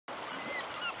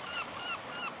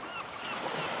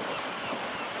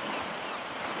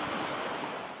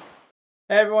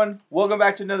Hey everyone, welcome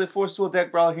back to another Force Wheel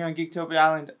Deck Brawl here on Geektopia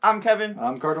Island. I'm Kevin.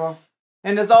 I'm Cardwell.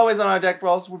 And as always on our deck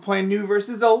brawls, we're playing new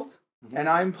versus old. And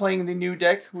I'm playing the new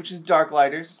deck, which is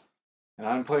Darklighters. And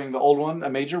I'm playing the old one, a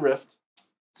Major Rift.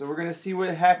 So we're going to see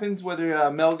what happens, whether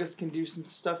Melgus can do some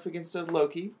stuff against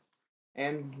Loki.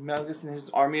 And Melgus and his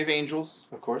army of angels.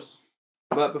 Of course.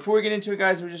 But before we get into it,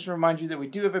 guys, we just remind you that we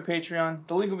do have a Patreon.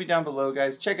 The link will be down below,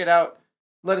 guys. Check it out.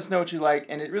 Let us know what you like.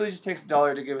 And it really just takes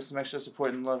 $1 to give us some extra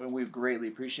support and love, and we greatly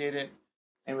appreciate it.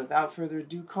 And without further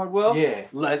ado, Cardwell,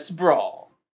 let's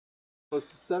brawl. Close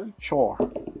to 7? Sure.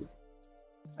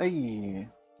 Hey,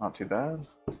 not too bad.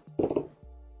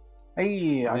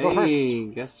 Hey, I go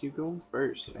first. Guess you go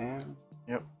first, man.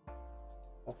 Yep.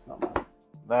 That's not mine.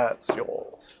 That's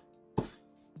yours.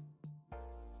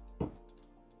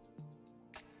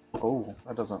 Oh,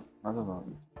 that doesn't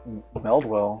meld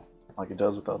well like it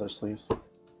does with the other sleeves.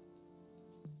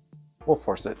 We'll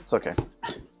force it. It's okay.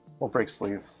 We'll break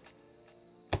sleeves.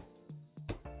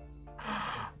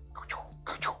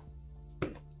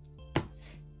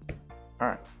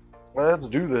 Alright, let's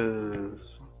do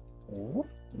this. 3,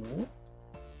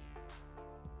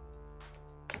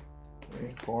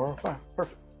 4, 5.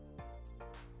 Perfect.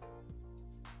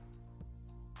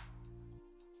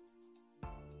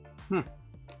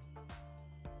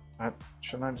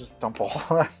 Shouldn't I just dump all of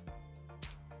that?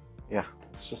 Yeah,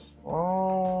 it's just...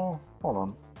 Oh, hold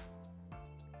on.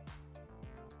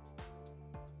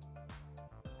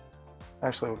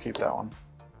 Actually, we'll keep that one.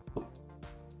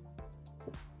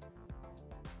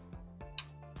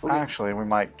 Okay. Actually, we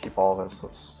might keep all this.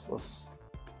 Let's.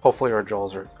 Hopefully, our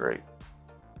draws are great.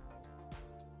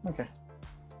 Okay.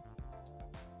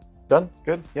 Done.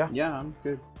 Good. Yeah. Yeah, I'm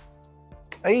good.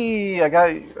 Hey,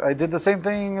 I did the same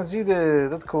thing as you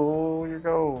did. That's cool. Here you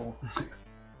go.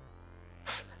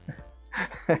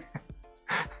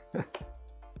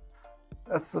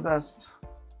 That's the best.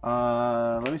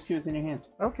 Let me see what's in your hand.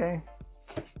 Okay.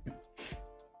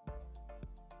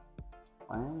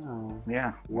 Wow.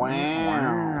 Yeah.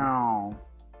 Wow.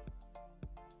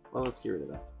 Well, let's get rid of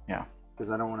that. Yeah. Because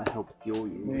I don't want to help fuel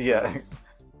you. Yeah.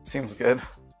 Seems good.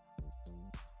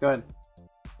 Go ahead.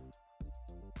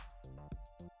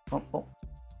 Oh.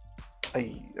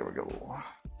 Hey, there we go.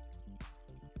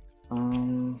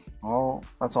 Well,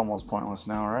 that's almost pointless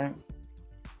now, right?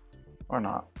 Or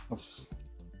not?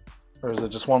 Or is it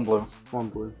just one blue? One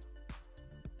blue.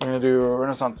 We're gonna do a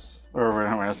reconnaissance.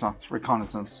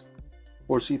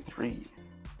 4C3.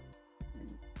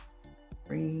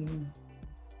 3.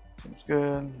 Seems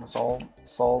good. This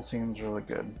all seems really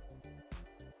good.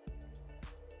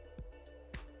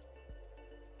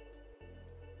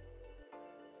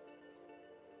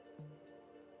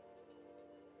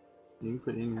 You can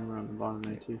put in here around the bottom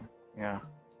there too. Yeah.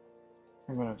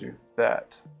 I'm gonna do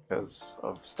that because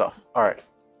of stuff. Alright.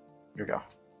 Here we go.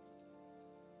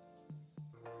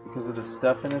 Because of the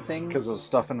stuff in the things? Because of the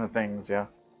stuff in the things, yeah.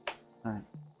 Alright.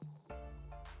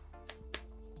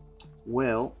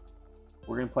 Well,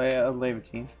 we're gonna play a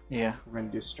Levantine. Yeah. We're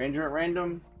gonna do Stranger at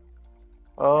random.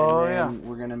 Oh, and yeah. then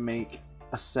we're gonna make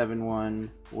a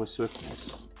 7-1 with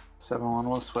Swiftness. 7-1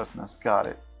 with Swiftness. Got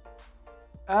it.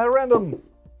 At random.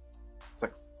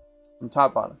 6. From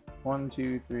top bottom. 1,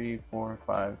 2, 3, 4,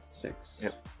 5, 6.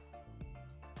 Yep.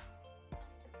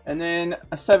 And then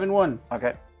a 7-1.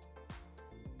 Okay.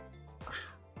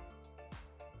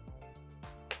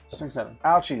 Swing 7.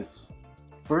 Ouchies.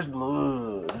 First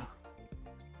blood.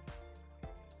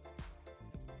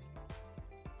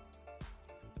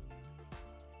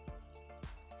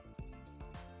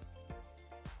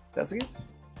 Desies?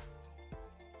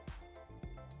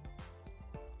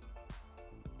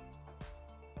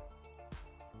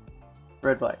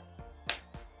 Red, black.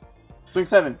 Swing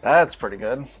 7. That's pretty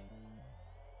good.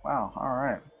 Wow,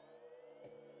 alright.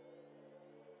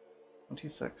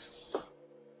 26.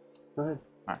 Go ahead.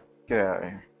 Alright, get out of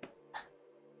here.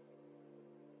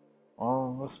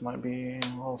 Well, this might be a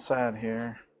little sad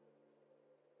here.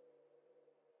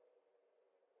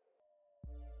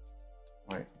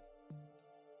 Wait.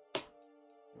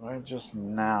 Do I just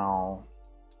now...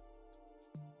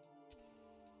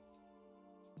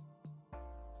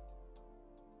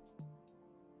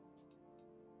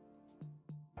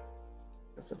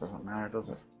 Guess it doesn't matter, does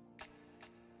it?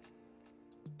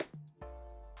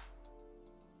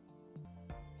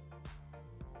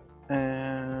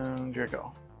 And here we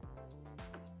go.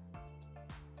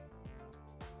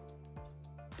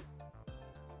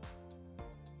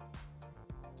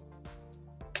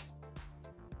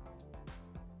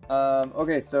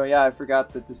 Okay, so yeah, I forgot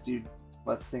that this dude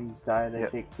lets things die that Yep.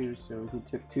 take 2, so he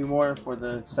took 2 more for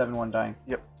the 7-1 dying.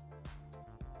 Yep.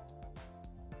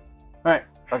 Alright.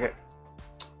 Okay.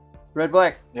 Red,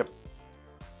 black. Yep.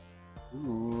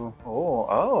 Ooh.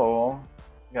 Oh.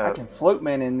 I can float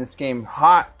mana in this game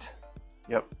hot.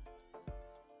 Yep.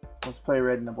 Let's play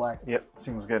red and a black. Yep.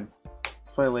 Seems good.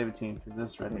 Let's play Levitine for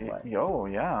this red and black. Yo,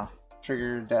 yeah.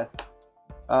 Trigger death.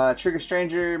 Trigger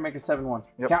stranger, make a 7/1.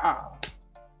 Yep. Yeah.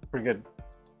 Pretty good.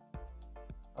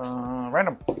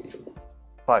 Random.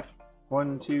 5.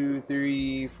 1, 2,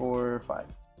 3, 4,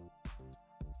 5.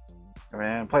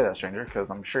 And play that stranger,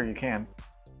 because I'm sure you can.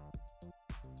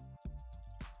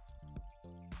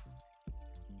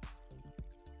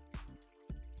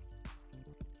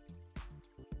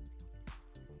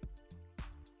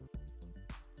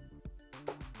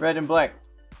 Red and black.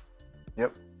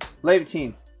 Yep.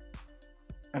 Levitine.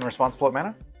 In response, float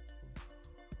mana?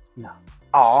 No.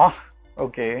 Aw.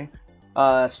 Okay.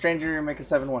 Stranger, make a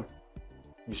 7/1.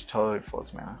 You should totally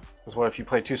float mana. Because what if you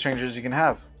play 2 strangers you can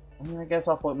have? I guess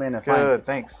I'll float mana. Good, Fine.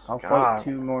 thanks. I'll float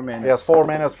 2 more mana. Yes, 4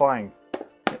 mana is flying.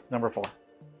 Number 4.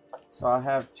 So I'll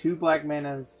have 2 black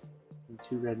manas and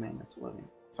 2 red manas floating.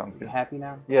 Sounds You good. happy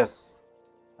now? Yes.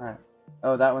 Alright.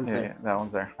 Oh, that one's Yeah, there. yeah, that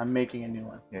one's there. I'm making a new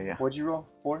one. Yeah. What'd you roll?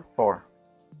 4? 4.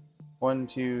 1,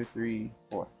 2, 3,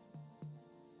 4.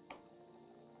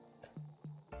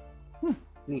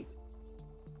 Neat.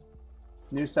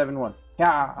 It's new 7/1.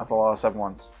 Yeah. That's a lot of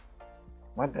 7/1s.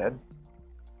 Am I dead?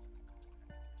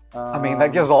 I I mean,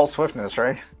 that gives all swiftness,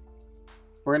 right?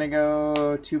 We're gonna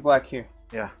go 2 black here.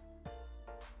 Yeah.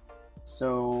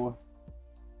 So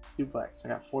 2 blacks. I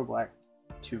got 4 black,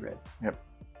 2 red. Yep.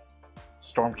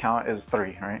 Storm count is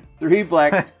 3, right? 3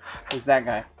 black is that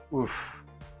guy. Oof.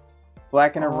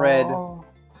 Black and a red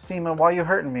Steamin', why you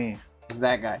hurting me? is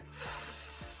that guy.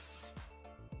 So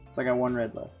I got 1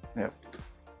 red left. Yep.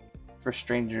 For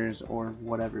strangers or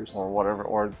whatever's. Or whatever,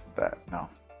 or that. No.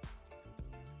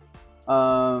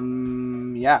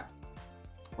 Yeah.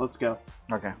 Let's go.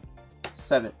 Okay.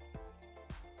 7.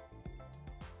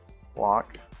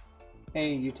 Block.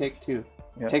 Hey, you take 2.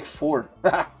 Yep. Take 4.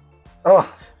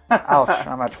 Oh, ouch.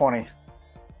 I'm at 20.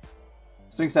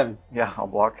 Swing 7. Yeah, I'll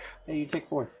block. Hey, you take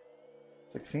 4.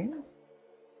 16?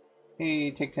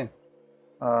 Hey, take 10.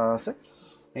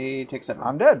 6. Hey, take 7.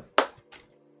 I'm dead.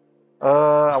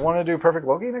 I want to do perfect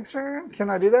Loki next turn. Can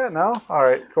I do that? No?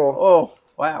 Alright, cool. Oh,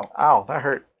 wow. Ow, that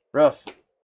hurt. Rough.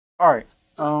 Alright.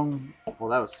 Well,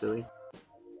 that was silly.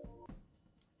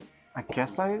 I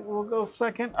guess I will go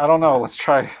second. I don't know. Let's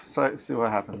try. See what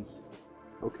happens.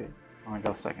 Okay. I'm gonna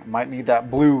go second. Might need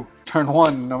that blue turn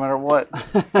 1 no matter what.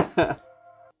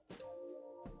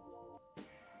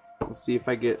 Let's see if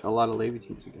I get a lot of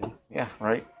Levitines again. Yeah,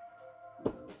 right?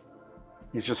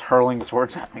 He's just hurling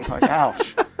swords at me. Like,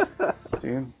 ouch.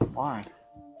 Dude, why?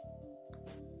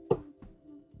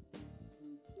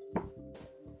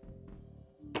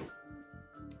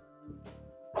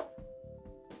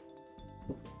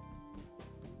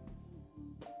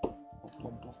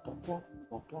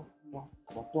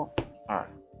 Alright.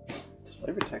 This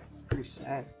flavor text is pretty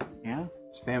sad. Yeah?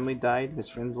 His family died, his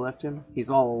friends left him. He's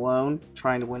all alone,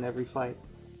 trying to win every fight.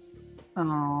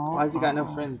 Oh. Why has he got no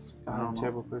friends? I God, don't I'm a know.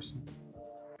 terrible person.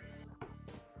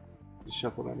 Just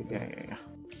shuffle that again, Yeah.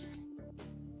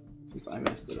 since I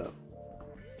messed it up.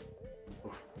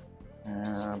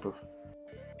 And poof.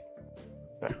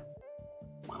 There.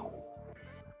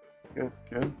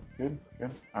 Good.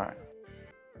 Alright.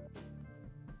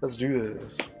 Let's do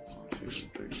this. 1, 2,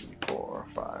 3, 4,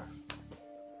 5.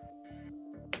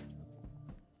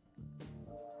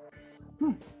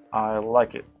 I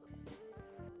like it.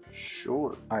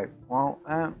 Sure. Alright, well,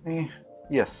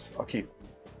 yes, I'll keep.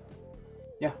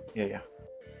 Yeah. Yeah.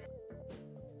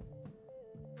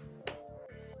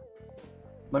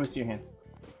 Let me see your hand.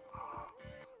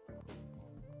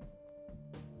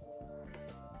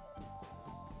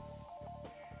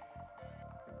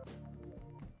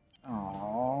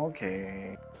 Oh,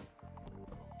 okay.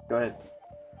 Go ahead.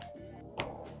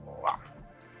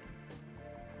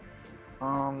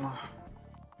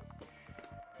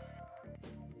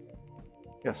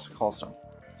 Yes, Callstone.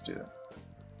 Let's do that.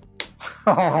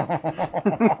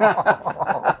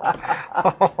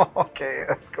 Okay,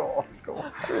 that's cool.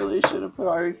 I really should have put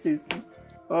RECs.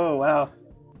 Oh, wow.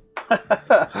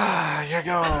 Here you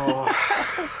go.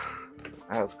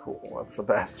 That's cool. That's the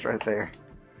best right there.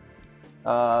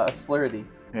 Fluidity.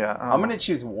 Yeah. I'm gonna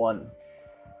choose 1.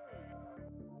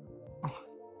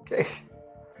 Okay.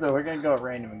 So we're gonna go at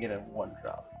random and get a 1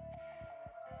 drop.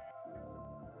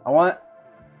 I want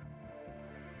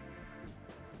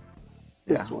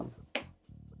this one.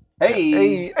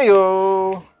 Hey,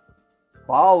 Heyo.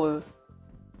 baller.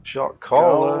 Shot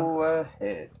caller. Go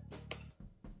ahead.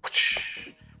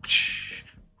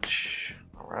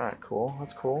 All right, cool.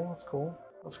 That's cool.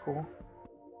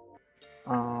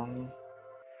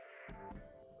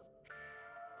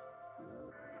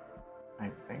 I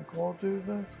think we'll do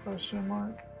this question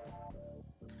mark.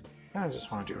 I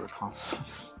just want to do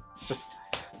reconnaissance. It's just,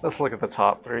 let's look at the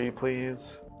top 3,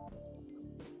 please.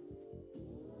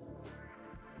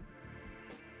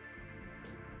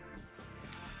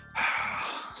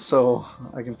 So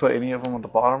I can put any of them at the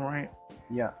bottom, right?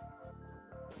 Yeah.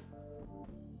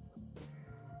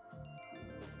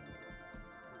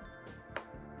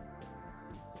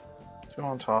 Two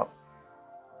on top,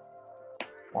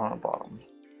 one on bottom.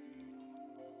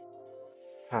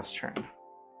 Pass turn.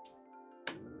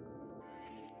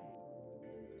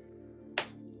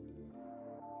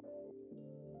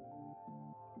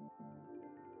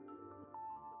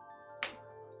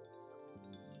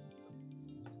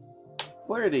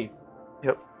 Flaherty.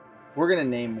 Yep. We're gonna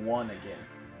name one again.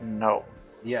 No.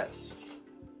 Yes.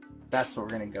 That's what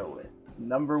we're gonna go with. It's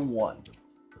number 1.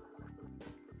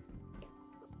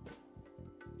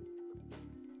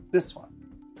 This one.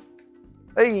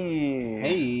 Hey!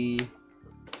 Hey.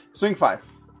 Swing 5.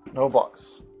 No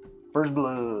blocks. First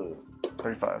blood.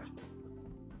 35.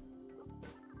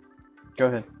 Go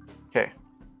ahead. Okay.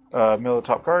 Middle of the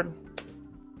top card.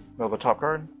 Middle of the top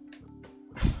card.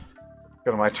 Go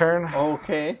to my turn.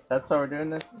 Okay, that's how we're doing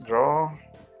this. Draw.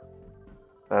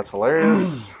 That's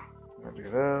hilarious. I'm gonna do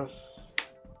this.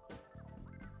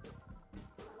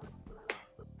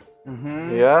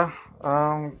 Mm-hmm. Yeah.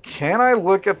 Can I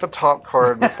look at the top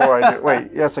card before I do?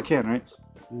 Wait, yes, I can, right?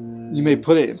 You may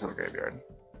put it into the graveyard.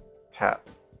 Tap.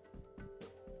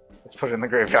 Let's put it in the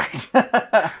graveyard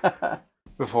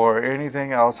before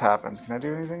anything else happens. Can I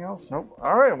do anything else? Nope.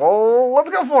 All right, well,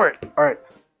 let's go for it. All right,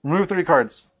 remove 3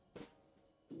 cards.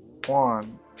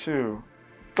 1, 2,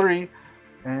 3,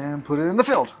 and put it in the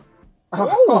field.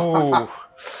 Oh,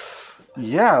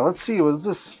 yeah. Let's see. What is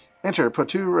this? Enter. Put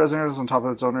 2 resonators on top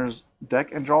of its owner's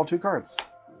deck and draw 2 cards.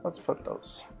 Let's put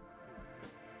those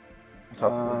on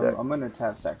top of the deck. I'm gonna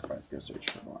tap sacrifice. Go search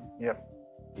for 1. Yep.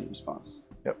 In response.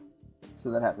 Yep.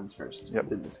 So that happens first. Yep.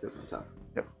 Then this goes on top.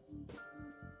 Yep.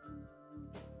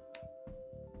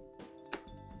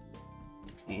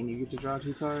 And you get to draw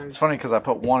 2 cards. It's funny because I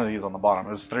put 1 of these on the bottom.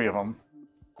 There's 3 of them.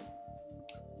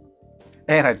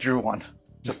 And I drew 1,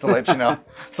 just to let you know.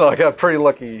 So I got pretty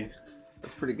lucky.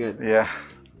 That's pretty good. Yeah.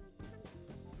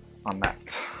 On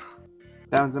that.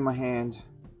 That one's in my hand.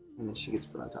 And then she gets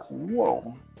put on top.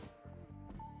 Whoa.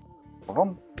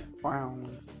 Boom. Wow.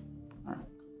 Alright.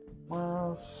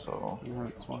 Well, so. Yeah,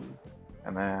 that's one.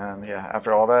 And then, yeah,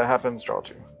 after all that happens, draw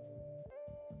 2.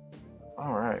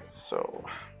 Alright, so.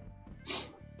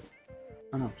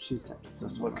 Oh no, she's tapped.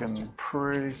 It's looking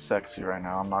pretty sexy right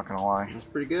now, I'm not gonna lie. That's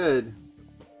pretty good.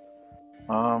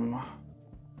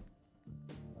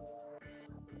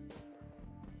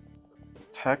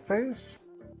 Tech phase?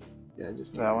 Yeah,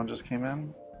 just That one just came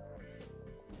in.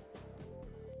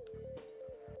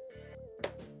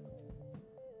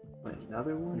 Wait,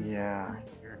 another one? Yeah,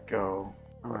 here we go.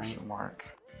 All Question mark.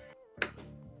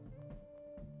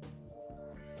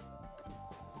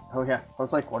 Oh yeah, I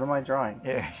was like, what am I drawing?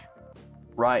 Yeah.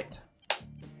 Right.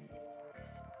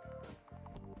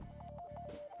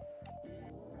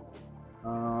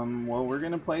 Well, we're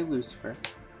gonna play Lucifer,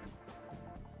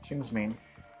 Seems mean.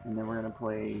 and then we're gonna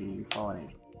play Fallen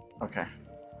Angel. Okay.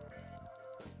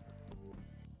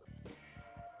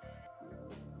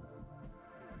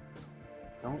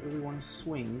 Don't really want to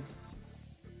swing,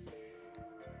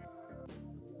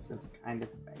 so it's kind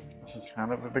of bad. This is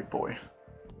kind of a big boy.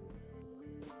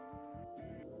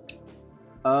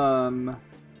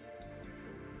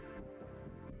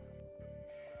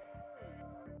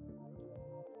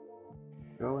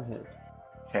 Go ahead.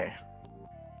 Okay.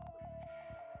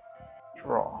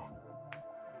 Draw.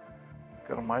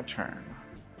 Go to my turn.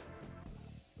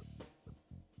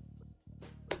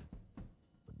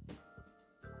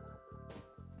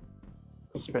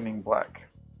 Spinning black.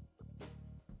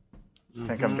 I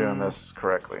think I'm doing this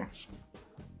correctly.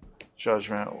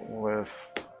 Judgment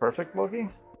with perfect Loki.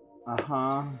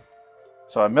 Uh-huh.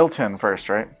 So I mill 10 first,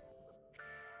 right?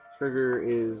 Trigger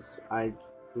is I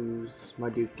lose, my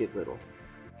dudes get little.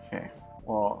 Okay.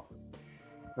 Well,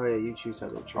 Oh yeah, you choose how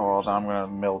they trigger. well then I'm gonna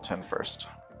mill 10 first.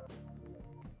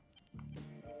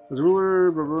 As a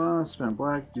ruler, blah, blah, blah, spin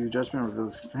black, do judgment, reveal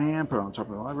this hand, put it on top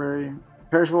of the library.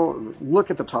 Perishable,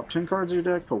 look at the top 10 cards of your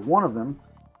deck, put 1 of them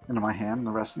into my hand and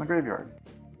the rest in the graveyard.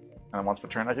 And then once per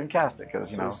turn I can cast it,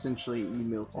 because, you So know. essentially, you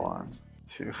milt it. 1,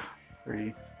 2,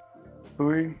 3,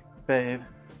 4, 5,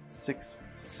 6,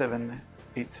 7,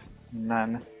 8,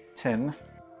 9, 10.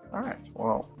 Alright,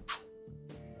 well,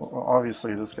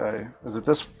 obviously this guy. Is it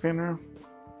this Fenrir?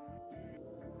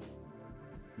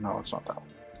 No, it's not that one.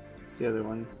 It's the other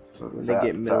ones. So When it's they that,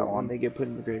 get it's that milled, one. when they get put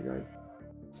in the graveyard.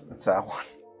 It's that one.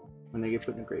 When they get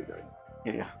put in the graveyard.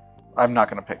 Yeah. I'm not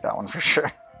gonna pick that one for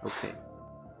sure. Okay.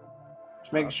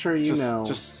 Just making sure you know.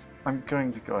 I'm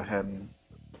going to go ahead and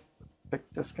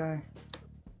pick this guy.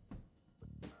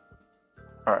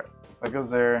 Alright. That goes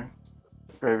there.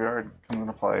 Graveyard comes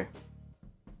into play.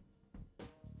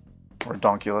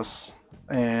 Redonkulous.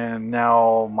 And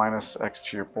now minus X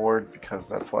to your board because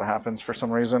that's what happens for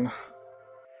some reason.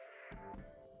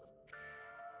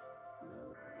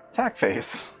 Attack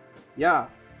phase. Yeah.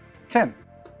 10.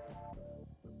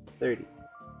 30.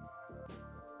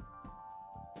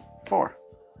 4.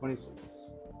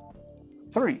 26.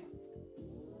 3.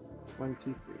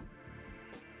 23.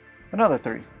 Another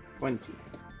 3. 20.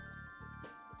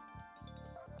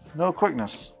 No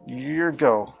quickness. Your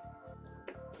go.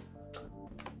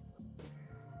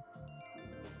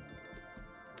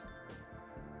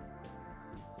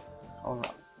 All right.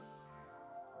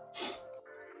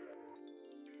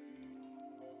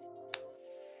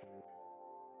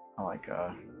 I like,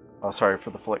 oh, sorry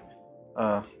for the flick.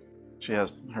 She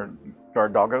has her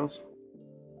guard doggos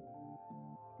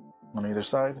on either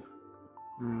side.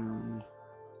 Hmm.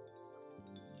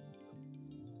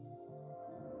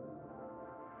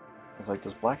 I was like,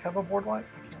 does black have a board wipe?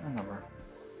 I can't remember.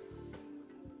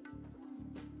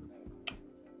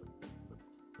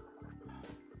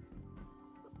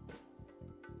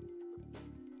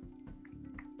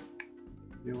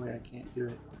 No way, I can't do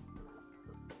it.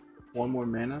 One more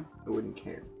mana, I wouldn't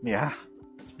care. Yeah,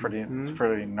 it's pretty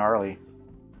gnarly.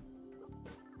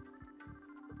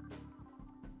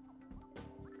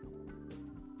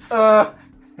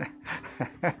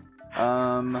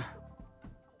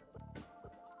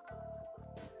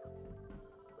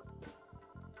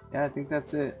 Yeah, I think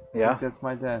that's it. Yeah? I think that's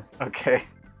my death. Okay.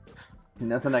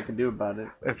 Nothing I can do about it.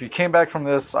 If you came back from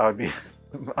this, I would be,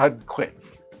 I'd quit.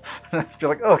 I'd be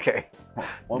like, okay.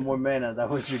 One more mana, that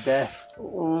was your death.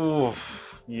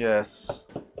 Oof. Yes.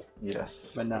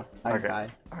 Yes. But no, I Okay.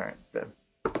 die. Alright, good.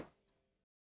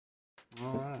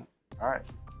 Alright. Alright.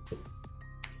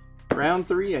 Round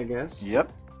 3, I guess.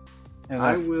 Yep. And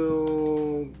I that's-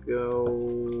 will go.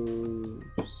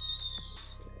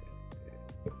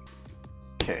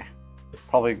 Okay.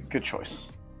 Probably a good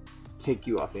choice. Take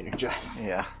you off Energize.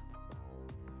 Yeah.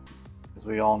 Because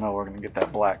we all know we're going to get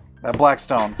that black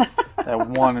stone. That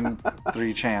 1 in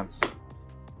 3 chance.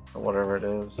 Or whatever it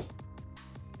is.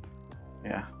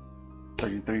 Yeah.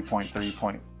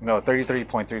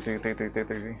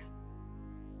 33.3.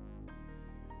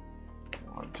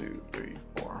 1, 2, 3,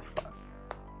 4, 5.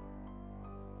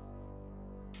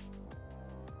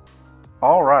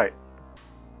 All right.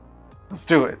 Let's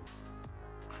do it.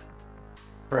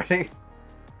 Ready?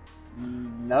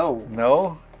 No.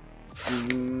 No?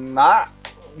 Not.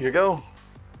 Here you go.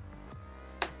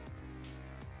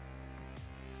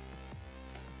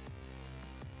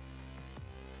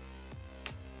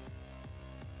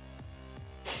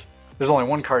 There's only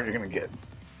one card you're going to get.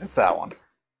 It's that one.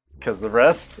 Because the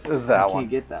rest is that I one.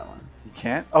 can't get that one. You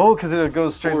can't? Oh, because it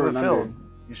goes straight to 4 the and field. under.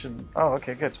 You should... Oh,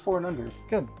 okay, good. It's 4 and under.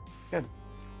 Good. Good.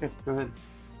 Good. Go ahead.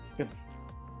 Good.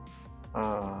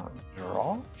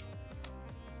 Draw?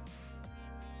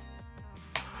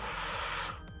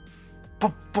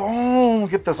 Boom!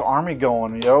 Get this army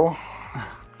going, yo.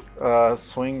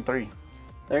 Swing 3.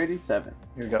 37.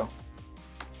 Here you go.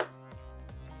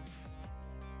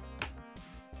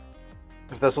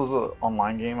 If this was an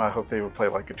online game, I hope they would play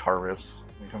like guitar riffs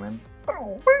when you come in.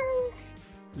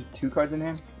 You 2 cards in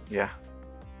hand? Yeah.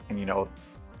 And you know,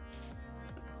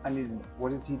 I need. What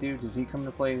does he do? Does he come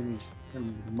to play when he's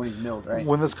milled, right?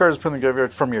 when this card is put in the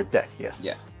graveyard from your deck, yes.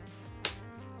 Yeah.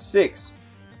 6.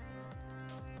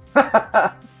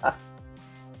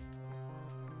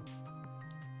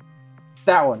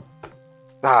 That one.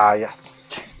 Ah,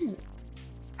 yes.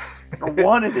 I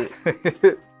wanted it.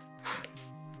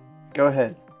 Go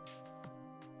ahead.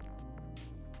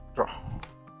 Draw.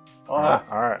 Oh,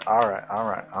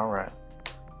 Alright.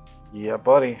 Yeah,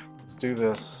 buddy. Let's do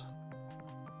this.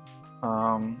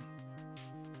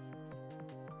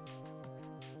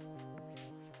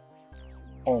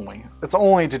 Only. It's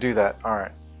only to do that.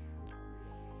 Alright.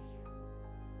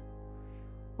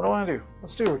 What do I want to do?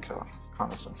 Let's do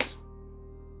reconnaissance.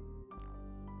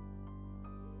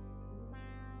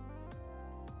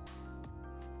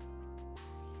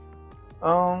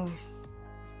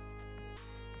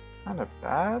 Kind of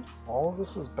bad. All of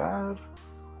this is bad.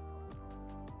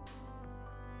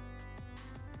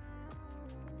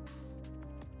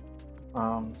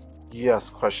 Yes,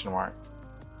 question mark.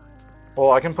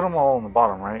 Well, I can put them all on the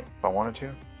bottom, right? If I wanted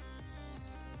to.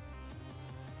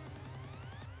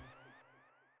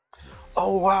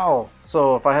 Oh wow!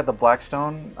 So if I had the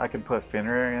Blackstone, I could put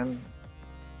Fenrir in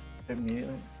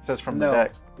immediately. It says from the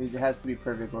deck. It has to be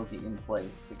perfect Loki in play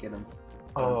to get him.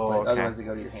 Oh, okay. Otherwise, they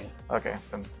go to your hand. Okay,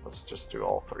 then let's just do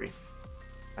all three.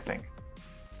 I think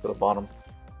to the bottom.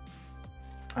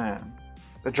 And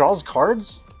it draws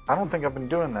cards. I don't think I've been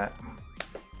doing that.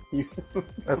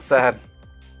 That's sad.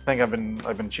 I think I've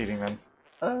been cheating then.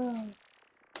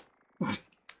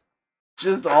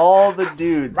 Just all the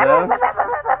dudes, huh?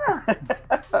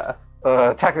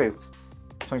 Attack phase.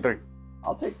 Swing 3.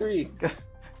 I'll take 3.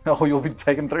 Oh, you'll be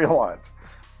taking 3 a lot.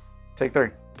 Take 3.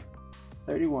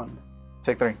 31.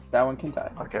 Take 3. That one can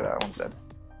die. Okay, that one's dead.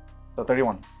 So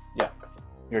 31. Yeah.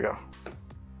 Here we go.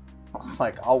 I was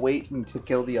like, I'll wait to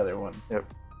kill the other one. Yep.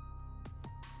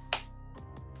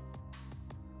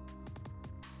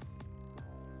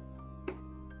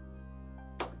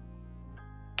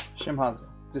 Shimhaza.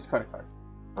 Discard a card.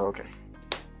 Okay.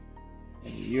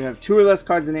 And you have 2 or less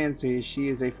cards in hand, so she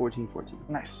is a 14/14.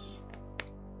 Nice.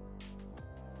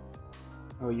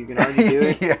 Oh, you can already do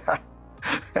it? Yeah.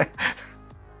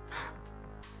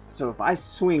 So if I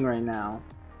swing right now...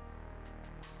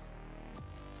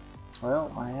 Well,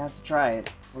 I have to try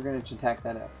it. We're going to attack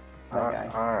that up. That guy.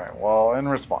 Alright, well, in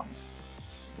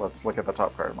response, let's look at the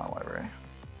top card of my library.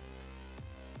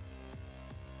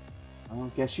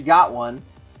 I guess you got one.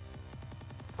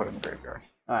 Put it in the graveyard.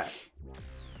 Alright.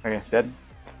 Okay, dead?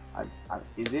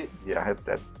 Is it? Yeah, it's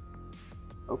dead.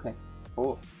 Okay,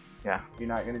 cool. Yeah. You're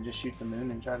not going to just shoot the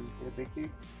moon and try to get a big dude?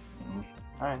 Mm-hmm.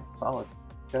 Alright, solid.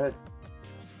 Go ahead.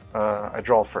 I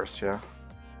draw first, yeah.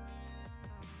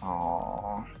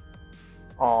 Aww.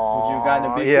 Would you have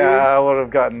gotten a big yeah, dude? I would have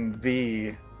gotten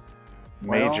the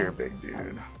major Well, big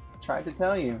dude. Tried to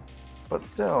tell you. But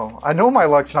still, I know my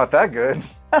luck's not that good.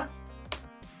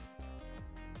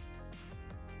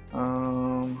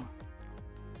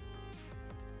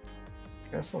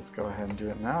 Guess let's go ahead and do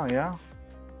it now, yeah?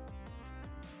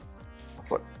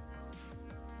 Let's look.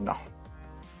 No.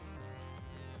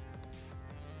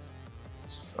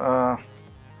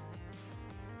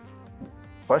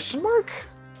 Question mark?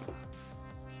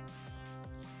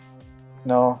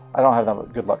 No, I don't have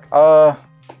that good luck.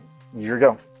 Here we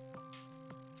go.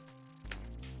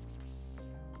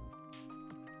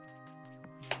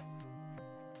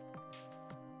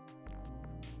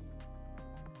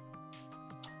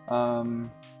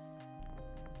 Um,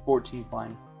 14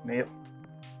 flying. Yep.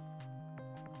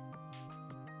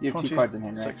 You have 2 cards in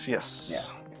hand, right? 6,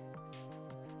 yes.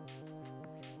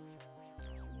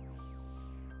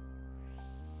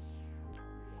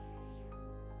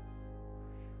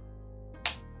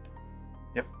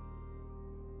 Yeah. Yep.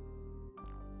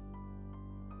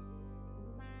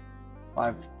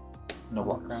 5. No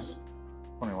Walk blocks. around.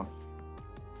 21.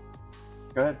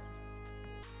 Go ahead.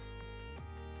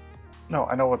 No,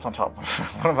 I know what's on top.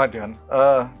 What am I doing?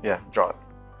 Yeah, draw it.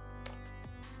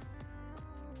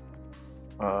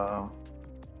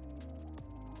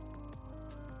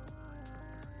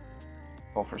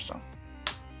 Fall first stone.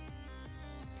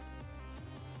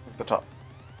 At the top.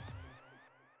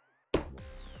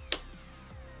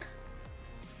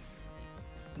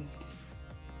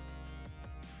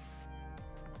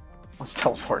 Let's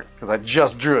teleport, because I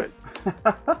just drew it.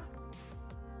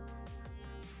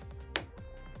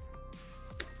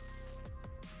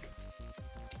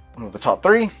 Move the top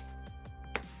 3.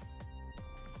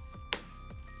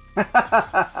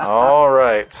 All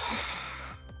right.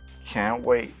 Can't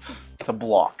wait to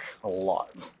block a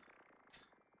lot.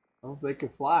 Oh, they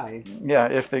could fly. Yeah,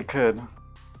 if they could.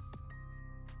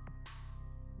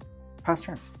 Pass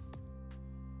turn.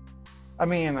 I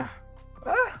mean,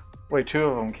 wait, 2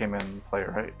 of them came in play,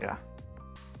 right? Yeah.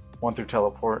 1 through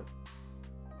teleport.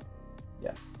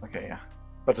 Yeah. Okay, yeah.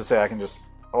 But to say I can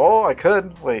just... Oh, I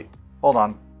could. Wait, hold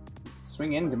on.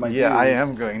 Swing into my Yeah, I dudes.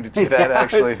 am going to do that, Yeah,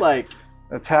 actually. It's like...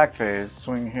 Attack phase,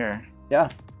 swing here. Yeah.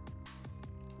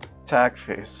 Attack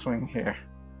phase, swing here.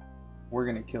 We're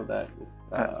going to kill that with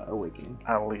Awakening.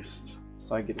 At least.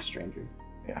 So I get a stranger.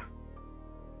 Yeah.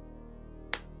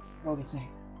 Roll the thing.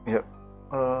 Yep.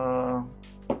 That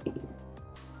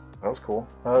was cool.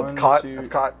 1, Caught. 2. It's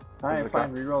caught. Alright, Is it fine.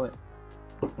 caught? Reroll it.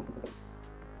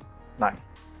 9.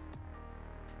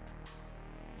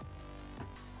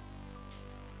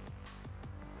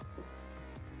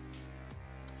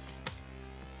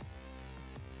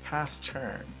 Pass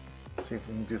turn. Let's see if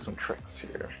we can do some tricks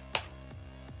here.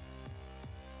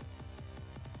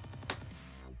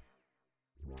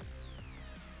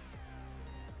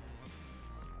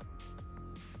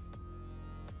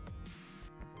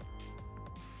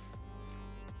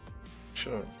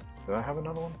 Should did I have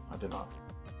another one? I did not.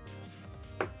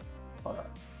 Hold on.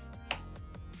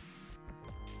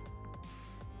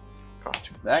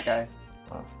 That guy.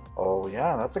 Oh,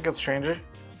 yeah, that's a good stranger.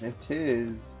 It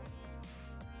is.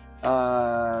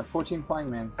 14 flying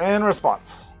mans. And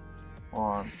response.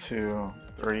 1, 2,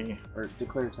 3. Or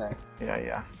declare attack.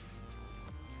 Yeah.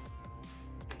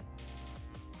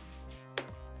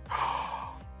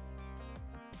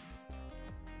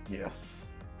 Yes.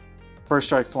 First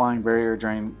strike, flying, barrier,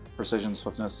 drain, precision,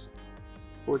 swiftness.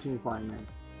 14 flying mans.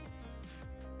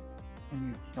 Can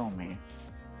you kill me?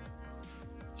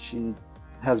 She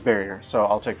has barrier, so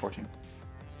I'll take 14.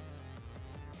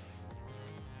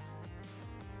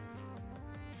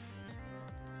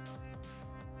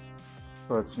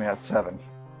 Puts me at 7.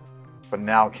 But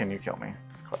now can you kill me?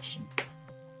 That's the question.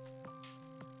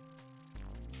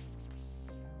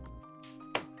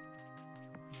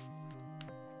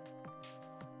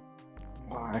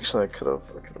 Well, actually, I could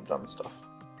have done stuff.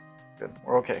 Good.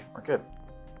 We're okay. We're good.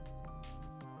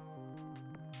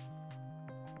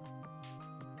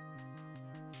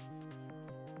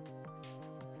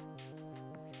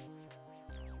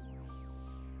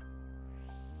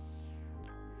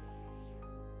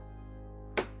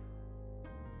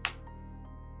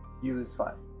 You lose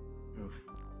 5. Oof.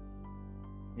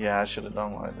 Yeah, I should have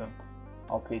done what I did.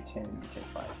 I'll pay 10 and you take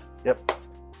 5. Yep.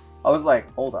 I was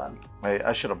like, hold on. Wait,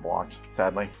 I should have blocked,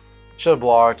 sadly. Should have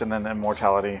blocked and then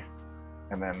immortality.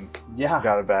 And then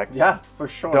got it back. Yeah, for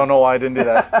sure. Don't know why I didn't do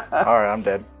that. Alright, I'm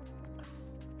dead.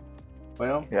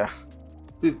 Well, yeah.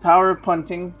 Through the power of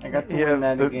punting, I got to win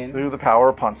that again. Through the power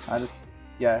of punts. I just,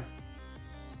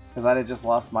 because I'd have just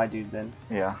lost my dude then.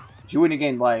 Yeah. But you wouldn't have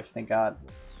gained life, thank God.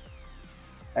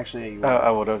 Actually, yeah, you would.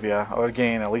 I would have, yeah. I would have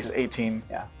gained at least 18.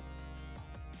 Yeah.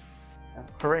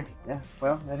 Hooray. Yeah,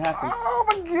 well, it happens. Oh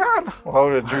my god! Well, I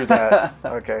would have drew that.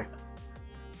 Okay.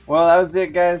 Well, that was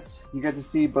it, guys. You got to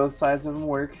see both sides of them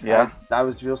work. Yeah. I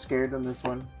was real scared on this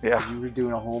one. Yeah. You were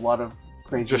doing a whole lot of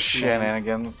crazy just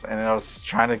shenanigans, and I was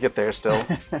trying to get there still.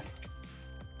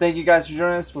 Thank you guys for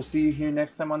joining us. We'll see you here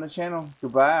next time on the channel.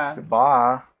 Goodbye.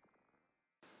 Goodbye.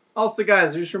 Also,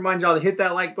 guys, we just remind y'all to hit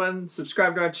that like button,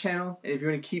 subscribe to our channel, and if you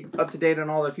want to keep up to date on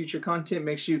all our future content,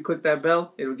 make sure you click that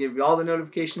bell. It'll give you all the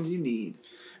notifications you need.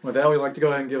 With that, we'd like to go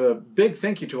ahead and give a big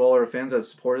thank you to all our fans that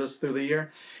support us through the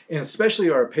year, and especially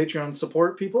our Patreon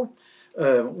support people.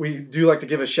 We do like to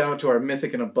give a shout out to our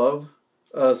Mythic and Above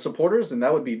supporters, and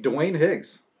that would be Dwayne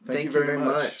Higgs. Thank you very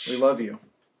much. We love you.